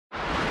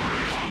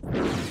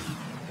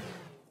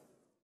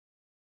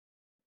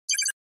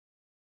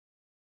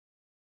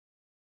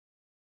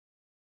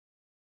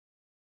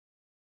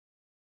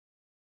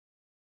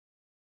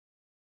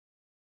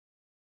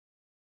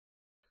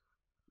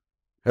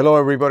Hello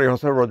everybody,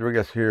 Jose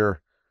Rodriguez here.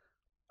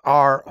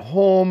 Are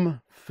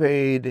home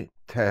fade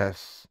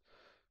tests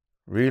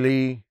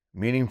really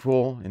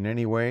meaningful in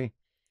any way?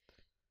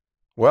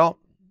 Well,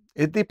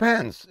 it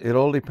depends. It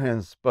all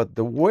depends. But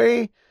the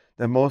way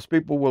that most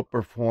people will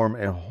perform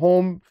a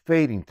home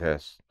fading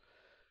test,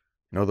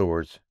 in other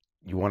words,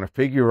 you want to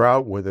figure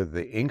out whether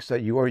the inks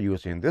that you are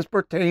using, this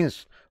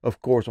pertains,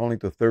 of course, only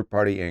to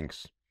third-party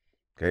inks.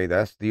 Okay,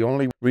 that's the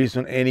only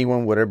reason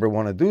anyone would ever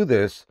want to do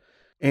this.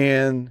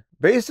 And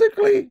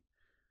basically,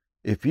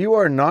 if you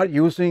are not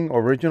using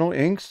original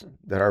inks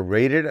that are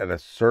rated at a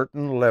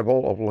certain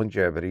level of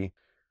longevity,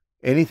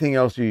 anything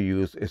else you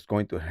use is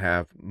going to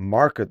have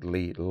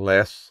markedly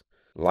less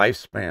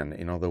lifespan.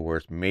 In other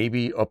words,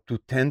 maybe up to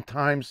 10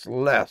 times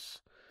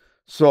less.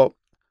 So,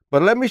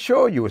 but let me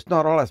show you, it's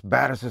not all as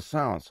bad as it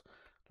sounds.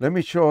 Let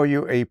me show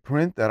you a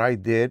print that I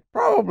did.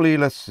 Probably,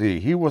 let's see,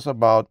 he was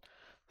about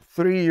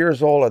 3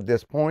 years old at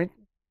this point.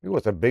 He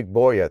was a big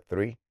boy at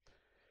 3.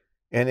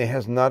 And it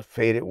has not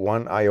faded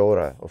one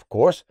iota. Of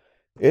course,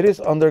 it is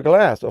under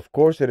glass. Of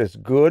course, it is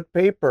good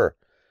paper,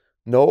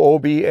 no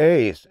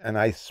OBAs, and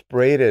I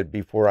sprayed it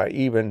before I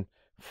even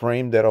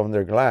framed it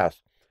under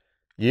glass.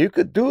 You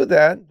could do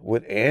that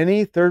with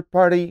any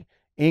third-party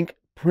ink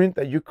print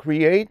that you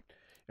create,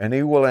 and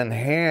it will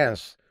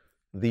enhance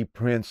the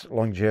print's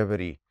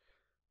longevity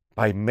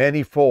by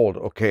many-fold.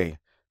 Okay,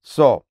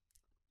 so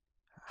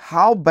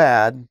how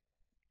bad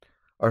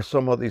are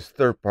some of these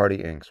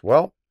third-party inks?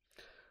 Well,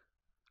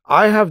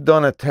 I have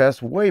done a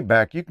test way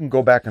back. You can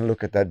go back and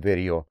look at that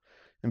video.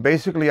 And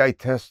basically, I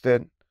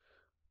tested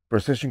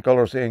Precision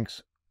Colors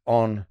inks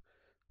on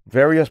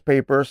various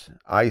papers.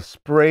 I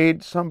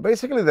sprayed some.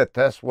 Basically, the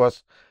test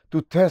was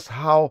to test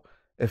how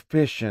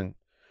efficient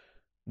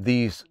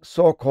these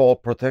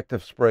so-called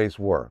protective sprays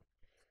were.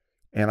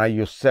 And I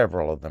used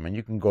several of them. And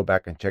you can go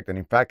back and check them.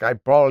 In fact, I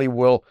probably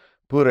will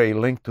put a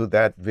link to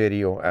that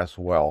video as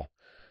well.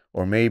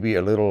 Or maybe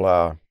a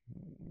little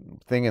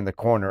thing in the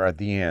corner at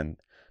the end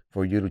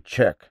for you to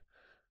check.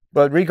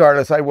 But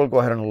regardless, I will go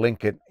ahead and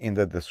link it in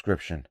the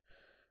description.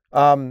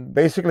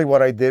 Basically,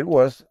 what I did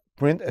was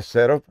print a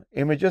set of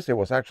images. It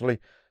was actually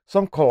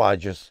some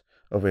collages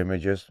of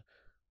images.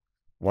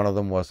 One of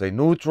them was a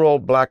neutral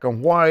black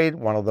and white.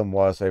 One of them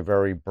was a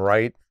very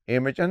bright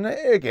image. And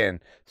again,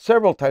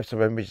 several types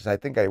of images. I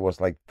think it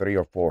was like 3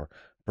 or 4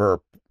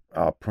 per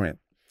print.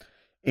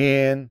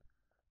 And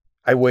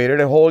I waited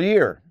a whole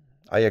year.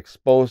 I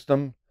exposed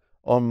them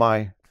on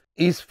my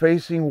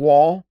east-facing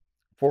wall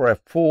for a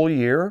full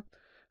year,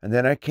 and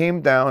then I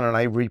came down and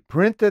I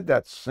reprinted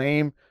that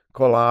same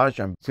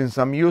collage. And since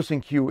I'm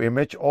using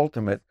Qimage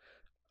Ultimate,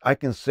 I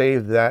can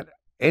save that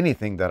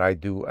anything that I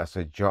do as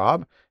a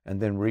job and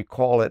then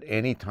recall it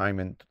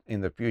anytime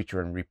in the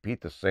future and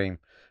repeat the same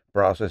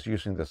process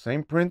using the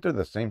same printer,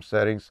 the same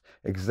settings,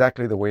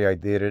 exactly the way I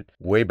did it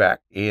way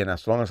back. And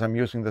as long as I'm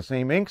using the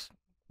same inks,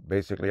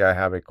 basically I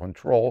have a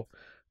control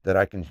that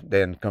I can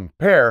then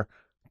compare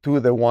to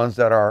the ones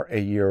that are a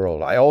year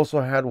old. I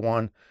also had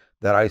one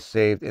that I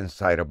saved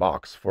inside a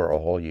box for a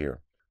whole year.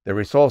 The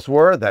results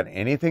were that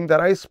anything that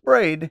I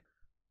sprayed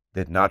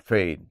did not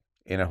fade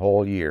in a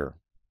whole year.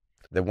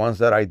 The ones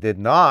that I did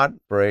not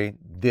spray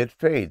did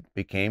fade,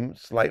 became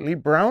slightly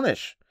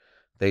brownish.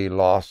 They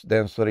lost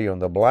density on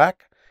the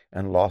black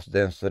and lost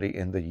density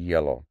in the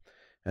yellow.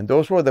 And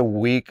those were the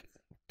weak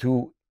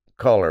 2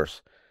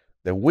 colors,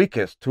 the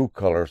weakest 2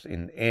 colors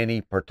in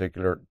any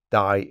particular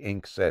dye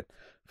ink set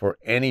for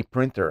any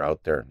printer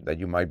out there that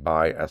you might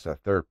buy as a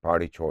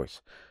third-party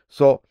choice.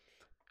 So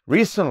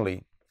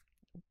recently,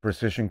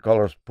 Precision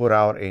Colors put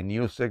out a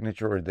new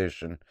signature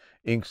edition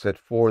ink set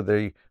for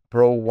the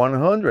Pro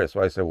 100. So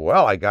I said,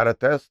 well, I got to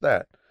test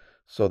that.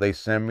 So they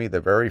sent me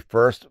the very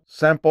first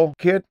sample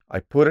kit. I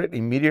put it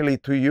immediately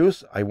to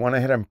use. I went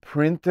ahead and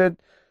printed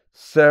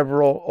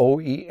several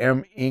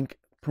OEM ink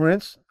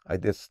prints. I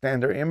did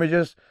standard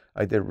images.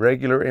 I did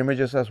regular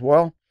images as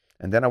well.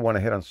 And then I went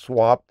ahead and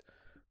swapped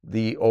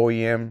the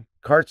OEM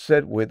cart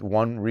set with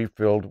one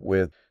refilled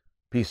with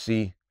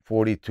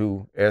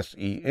PC42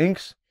 SE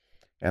inks.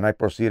 And I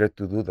proceeded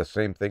to do the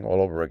same thing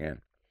all over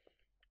again,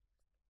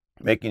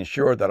 making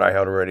sure that I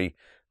had already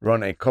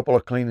run a couple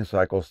of cleaning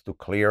cycles to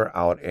clear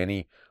out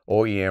any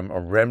OEM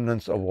or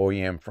remnants of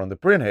OEM from the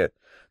printhead.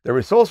 The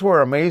results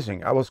were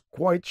amazing. I was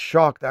quite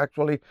shocked,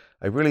 actually.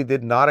 I really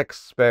did not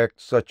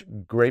expect such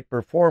great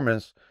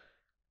performance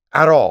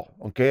at all.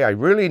 Okay, I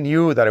really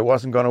knew that it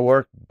wasn't going to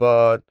work,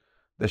 but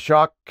the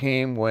shock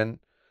came when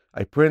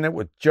I printed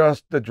with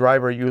just the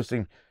driver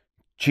using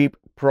cheap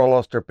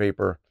ProLuster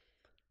paper.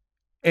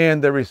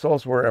 And the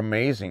results were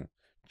amazing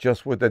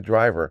just with the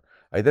driver.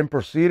 I then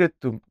proceeded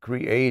to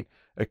create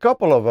a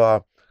couple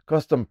of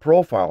custom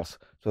profiles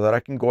so that I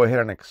can go ahead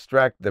and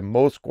extract the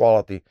most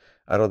quality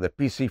out of the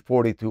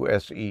PC42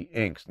 SE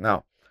inks.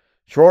 Now,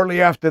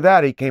 shortly after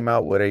that, he came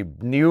out with a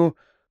new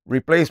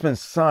replacement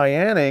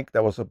cyanic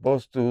that was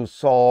supposed to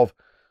solve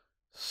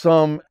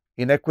some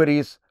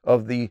inequities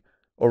of the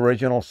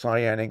original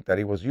cyanic that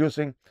he was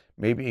using,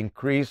 maybe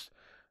increase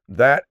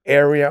that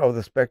area of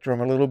the spectrum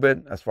a little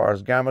bit as far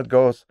as gamut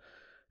goes.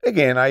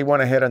 Again, I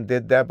went ahead and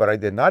did that, but I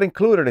did not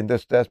include it in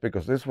this test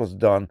because this was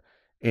done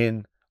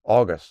in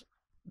August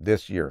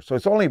this year. So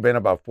it's only been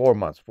about 4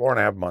 months,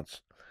 4.5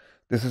 months.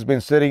 This has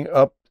been sitting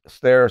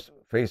upstairs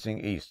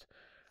facing east.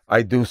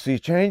 I do see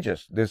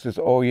changes. This is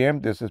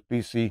OEM, this is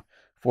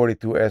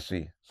PC42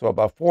 SE. So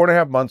about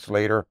 4.5 months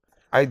later,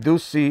 I do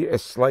see a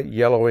slight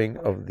yellowing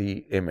of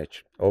the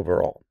image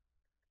overall.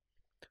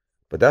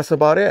 But that's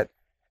about it.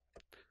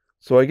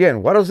 So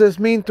again, what does this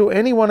mean to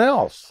anyone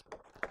else?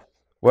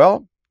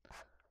 Well,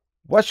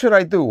 what should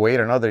I do? Wait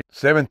another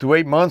 7 to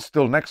 8 months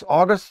till next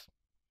August?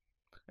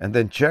 And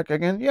then check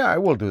again? Yeah, I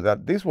will do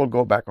that. These will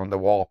go back on the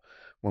wall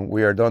when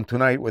we are done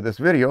tonight with this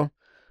video.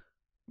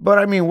 But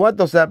I mean, what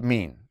does that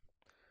mean?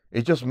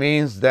 It just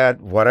means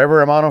that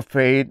whatever amount of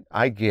fade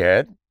I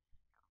get,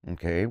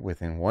 okay,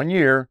 within 1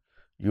 year,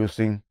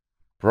 using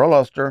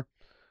ProLuster,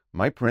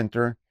 my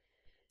printer,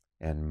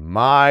 and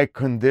my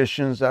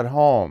conditions at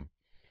home,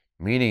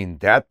 meaning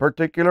that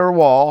particular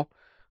wall,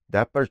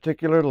 that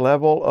particular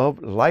level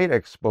of light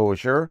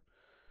exposure,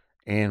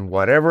 and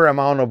whatever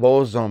amount of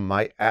ozone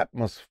my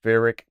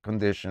atmospheric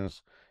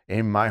conditions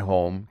in my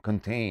home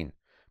contain,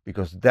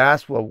 because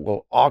that's what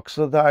will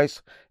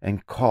oxidize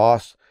and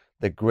cause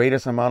the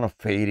greatest amount of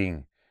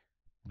fading,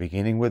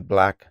 beginning with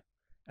black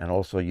and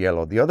also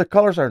yellow. The other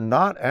colors are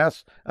not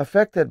as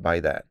affected by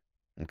that,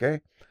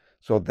 okay?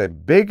 So the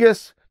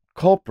biggest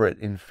culprit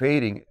in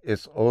fading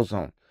is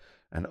ozone,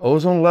 and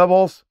ozone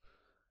levels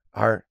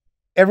are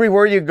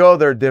everywhere you go,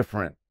 they're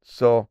different.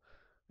 So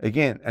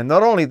again, and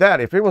not only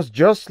that, if it was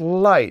just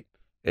light,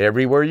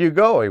 everywhere you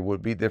go, it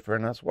would be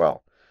different as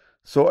well.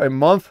 So a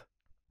month,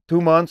 2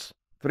 months,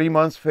 3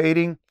 months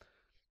fading,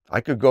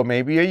 I could go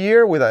maybe a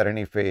year without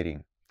any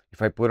fading.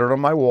 If I put it on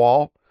my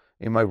wall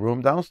in my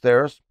room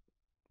downstairs,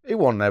 it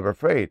will never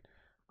fade.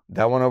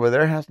 That one over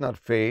there has not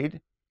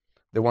faded.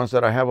 The ones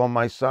that I have on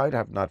my side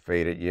have not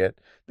faded yet.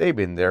 They've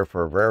been there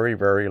for a very,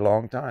 very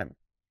long time.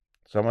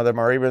 Some of them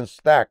are even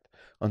stacked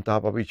on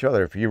top of each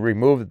other. If you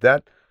remove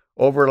that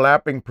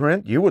overlapping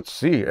print, you would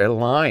see a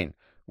line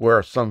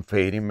where some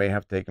fading may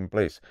have taken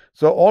place.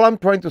 So all I'm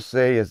trying to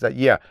say is that,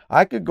 yeah,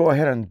 I could go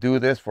ahead and do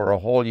this for a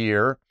whole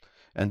year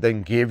and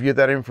then give you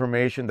that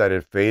information that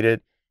it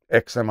faded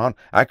X amount.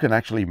 I can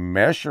actually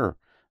measure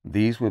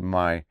these with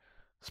my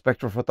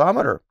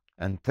spectrophotometer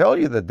and tell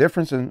you the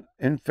difference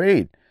in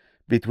fade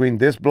between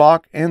this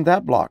block and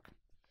that block.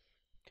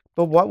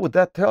 But what would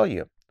that tell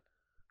you?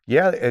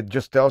 Yeah, it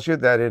just tells you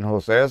that in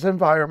Jose's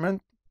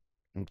environment,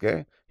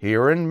 okay,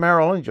 here in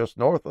Maryland, just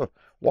north of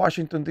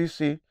Washington,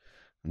 D.C.,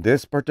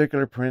 this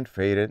particular print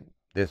faded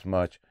this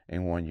much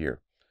in 1 year.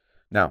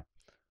 Now,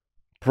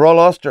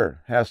 ProLuster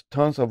has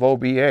tons of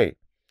OBA.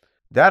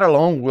 That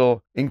alone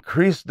will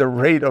increase the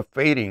rate of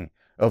fading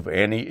of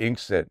any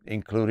inkset,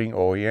 including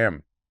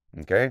OEM,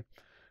 okay?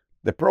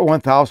 The Pro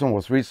 1000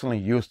 was recently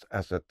used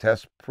as a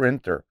test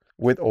printer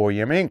with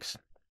OEM inks.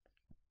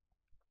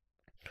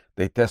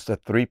 They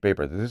tested 3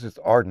 papers. This is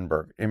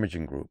Ardenberg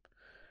Imaging Group.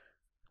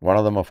 One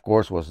of them, of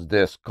course, was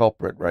this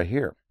culprit right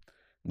here.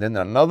 Then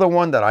another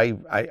one that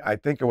I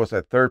think it was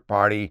a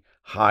third-party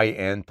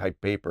high-end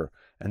type paper.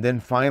 And then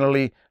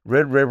finally,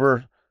 Red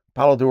River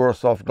Palo Duro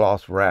Soft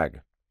Gloss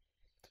Rag.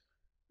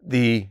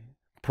 The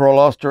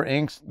ProLuster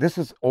inks, this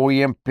is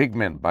OEM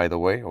pigment, by the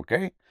way,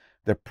 okay?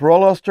 The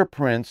ProLuster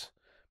prints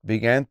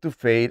began to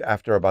fade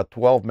after about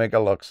 12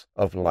 megalux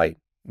of light.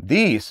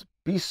 These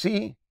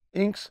PC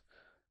inks,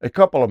 a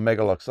couple of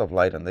megalux of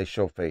light, and they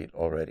show fade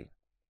already.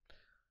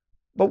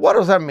 But what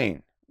does that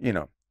mean? You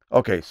know,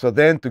 okay, so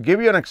then to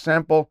give you an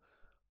example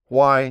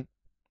why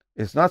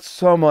it's not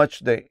so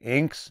much the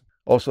inks,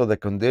 also the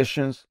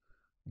conditions,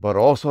 but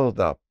also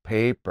the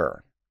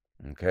paper,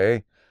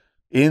 okay?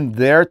 In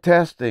their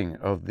testing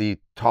of the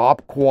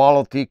top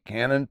quality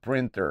Canon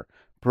printer,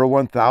 Pro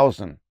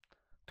 1000,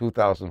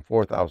 2000,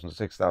 4000,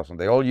 6000,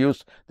 they all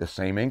use the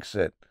same ink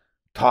set,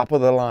 top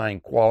of the line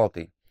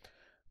quality.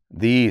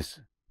 These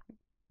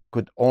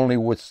could only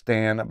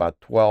withstand about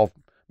 12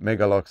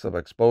 megalux of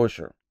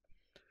exposure.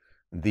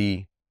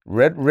 The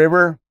Red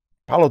River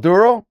Palo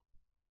Duro,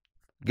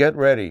 get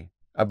ready,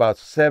 about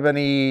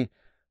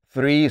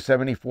 73,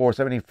 74,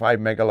 75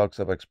 megalux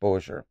of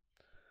exposure.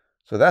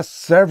 So that's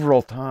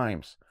several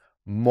times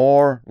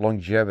more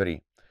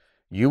longevity.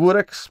 You would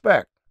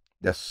expect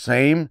the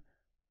same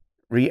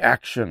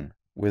reaction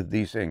with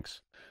these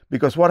inks.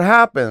 Because what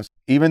happens,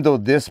 even though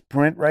this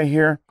print right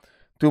here,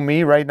 to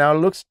me right now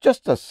looks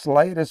just the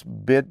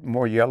slightest bit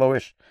more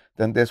yellowish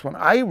than this one.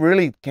 I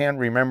really can't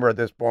remember at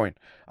this point.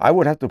 I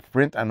would have to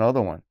print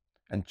another one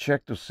and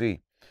check to see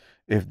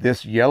if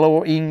this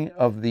yellowing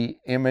of the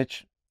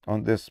image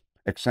on this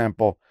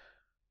example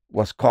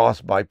was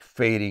caused by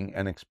fading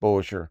and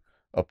exposure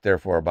up there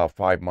for about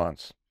 5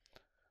 months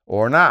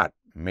or not.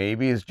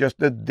 Maybe it's just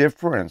the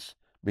difference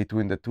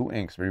between the two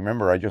inks.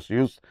 Remember, I just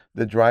used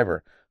the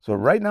driver. So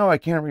right now I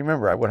can't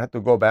remember. I would have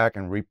to go back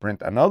and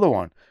reprint another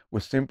one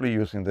with simply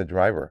using the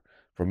driver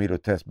for me to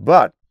test.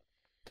 But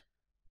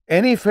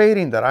any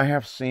fading that I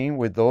have seen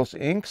with those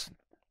inks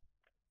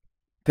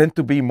tend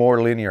to be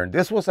more linear. And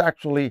this was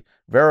actually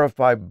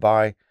verified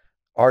by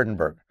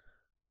Ardenberg.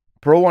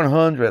 Pro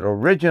 100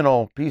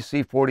 original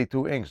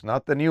PC42 inks,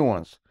 not the new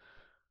ones.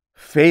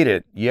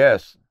 Faded,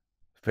 yes,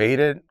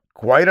 faded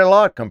quite a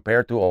lot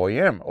compared to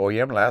OEM.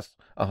 OEM lasts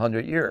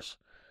 100 years.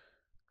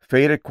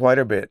 Faded quite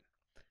a bit.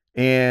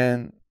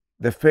 And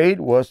the fade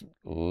was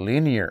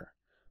linear.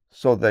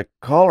 So the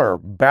color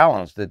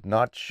balance did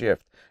not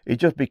shift. It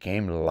just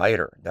became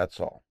lighter, that's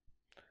all.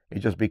 It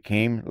just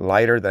became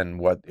lighter than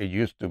what it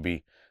used to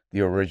be,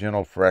 the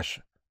original fresh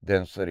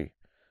density.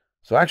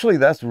 So actually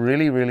that's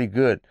really, really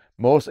good.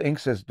 Most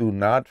inksets do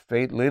not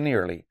fade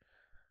linearly.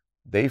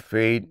 They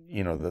fade,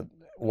 the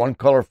one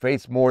color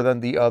fades more than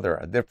the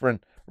other at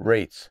different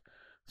rates.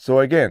 So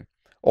again,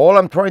 all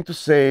I'm trying to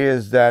say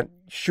is that,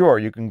 sure,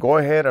 you can go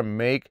ahead and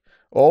make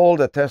all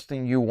the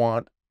testing you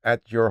want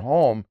at your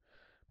home,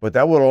 but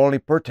that will only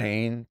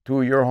pertain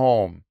to your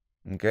home,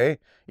 okay?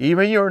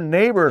 Even your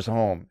neighbor's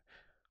home,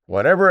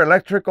 whatever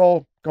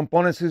electrical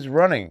components he's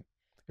running,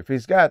 if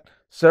he's got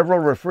several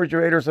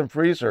refrigerators and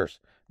freezers,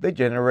 they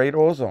generate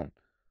ozone.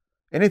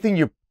 Anything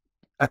you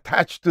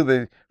attach to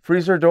the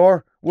freezer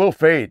door will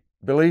fade,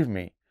 believe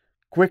me,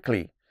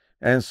 quickly.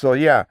 And so,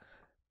 yeah,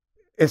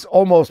 it's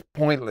almost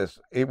pointless.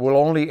 It will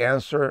only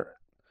answer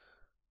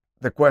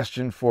the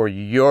question for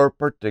your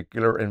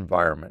particular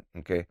environment,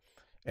 okay?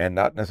 And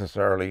not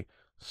necessarily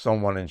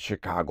someone in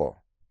Chicago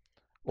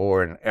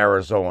or in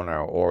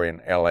Arizona or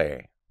in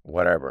LA,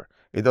 whatever.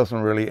 It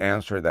doesn't really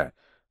answer that.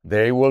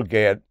 They will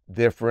get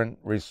different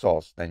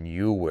results than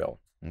you will,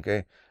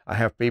 okay? I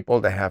have people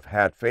that have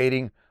had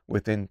fading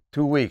within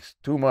 2 weeks,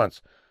 2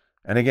 months.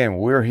 And again,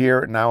 we're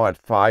here now at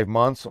 5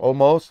 months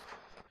almost.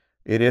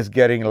 It is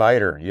getting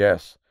lighter,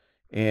 yes.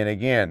 And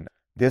again,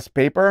 this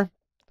paper,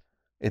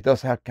 it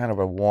does have kind of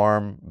a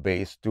warm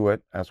base to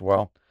it as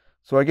well.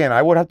 So again,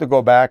 I would have to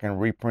go back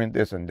and reprint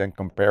this and then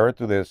compare it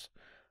to this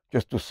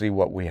just to see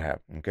what we have,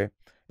 okay?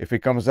 If it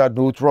comes out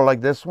neutral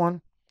like this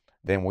one,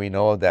 then we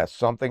know that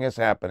something is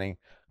happening,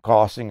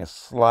 causing a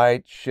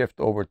slight shift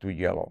over to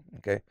yellow,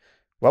 okay?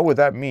 What would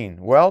that mean?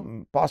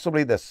 Well,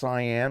 possibly the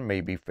cyan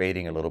may be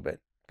fading a little bit,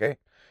 okay?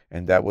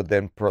 And that would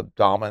then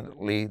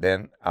predominantly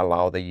then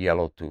allow the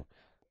yellow to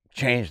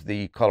change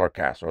the color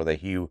cast or the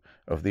hue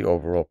of the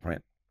overall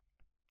print.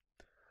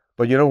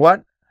 But you know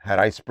what? Had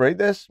I sprayed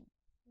this,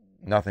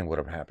 nothing would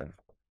have happened.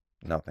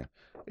 Nothing.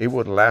 It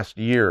would last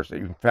years.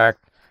 In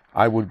fact,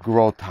 I would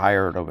grow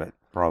tired of it,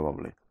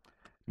 probably.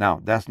 Now,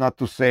 that's not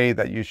to say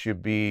that you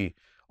should be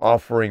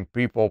offering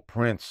people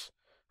prints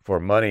for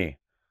money,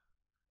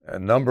 a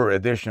number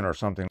edition or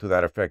something to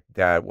that effect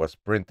that was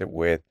printed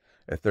with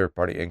a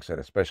third-party inkset,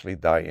 especially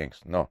dye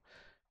inks. No,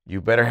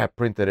 you better have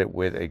printed it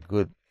with a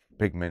good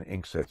pigment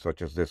inkset,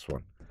 such as this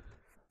one,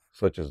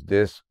 such as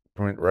this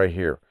print right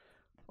here.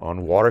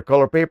 On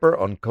watercolor paper,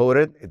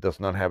 uncoated, it does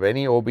not have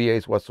any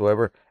OBAs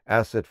whatsoever,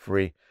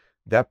 acid-free.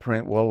 That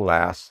print will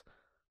last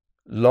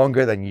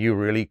longer than you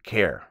really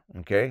care,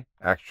 okay,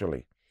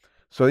 actually.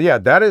 So yeah,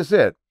 that is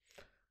it.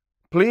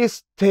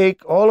 Please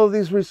take all of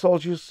these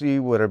results you see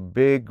with a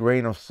big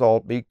grain of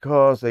salt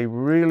because they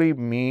really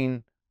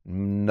mean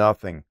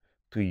nothing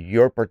to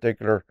your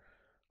particular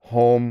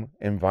home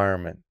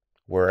environment.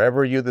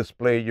 Wherever you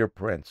display your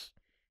prints,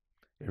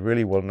 it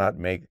really will not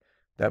make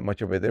that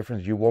much of a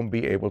difference. You won't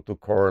be able to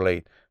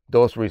correlate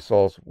those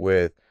results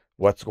with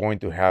what's going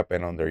to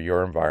happen under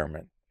your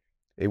environment.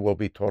 It will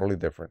be totally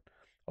different.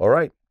 All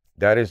right,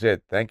 that is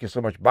it. Thank you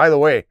so much. By the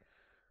way,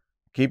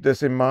 keep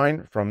this in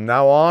mind. From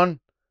now on,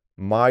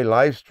 my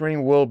live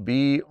stream will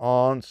be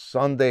on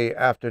Sunday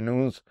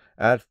afternoons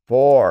at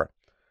 4.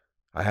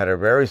 I had a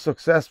very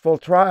successful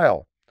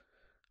trial.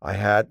 I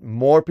had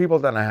more people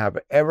than I have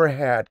ever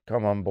had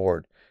come on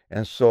board.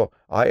 And so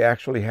I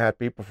actually had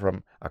people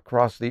from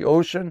across the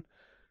ocean.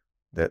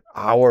 That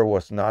hour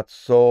was not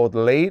so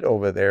late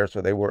over there,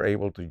 so they were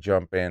able to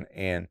jump in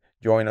and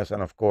join us.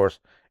 And of course,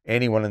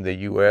 anyone in the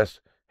US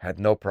had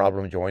no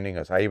problem joining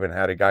us. I even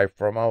had a guy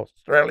from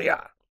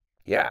Australia.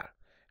 Yeah,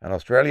 and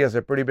Australia is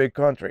a pretty big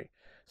country.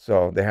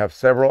 So they have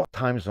several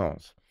time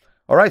zones.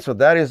 All right, so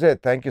that is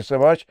it. Thank you so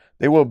much.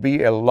 There will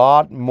be a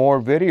lot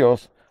more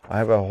videos. I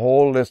have a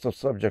whole list of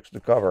subjects to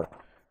cover.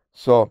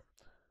 So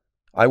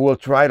I will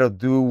try to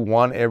do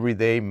one every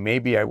day.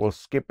 Maybe I will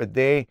skip a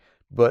day,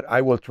 but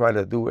I will try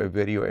to do a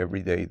video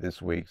every day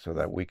this week so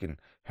that we can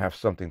have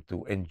something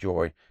to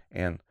enjoy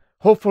and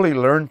hopefully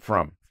learn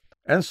from.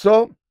 And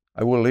so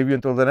I will leave you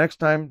until the next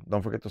time.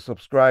 Don't forget to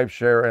subscribe,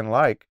 share, and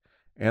like.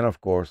 And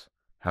of course,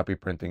 happy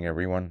printing,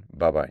 everyone.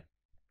 Bye-bye.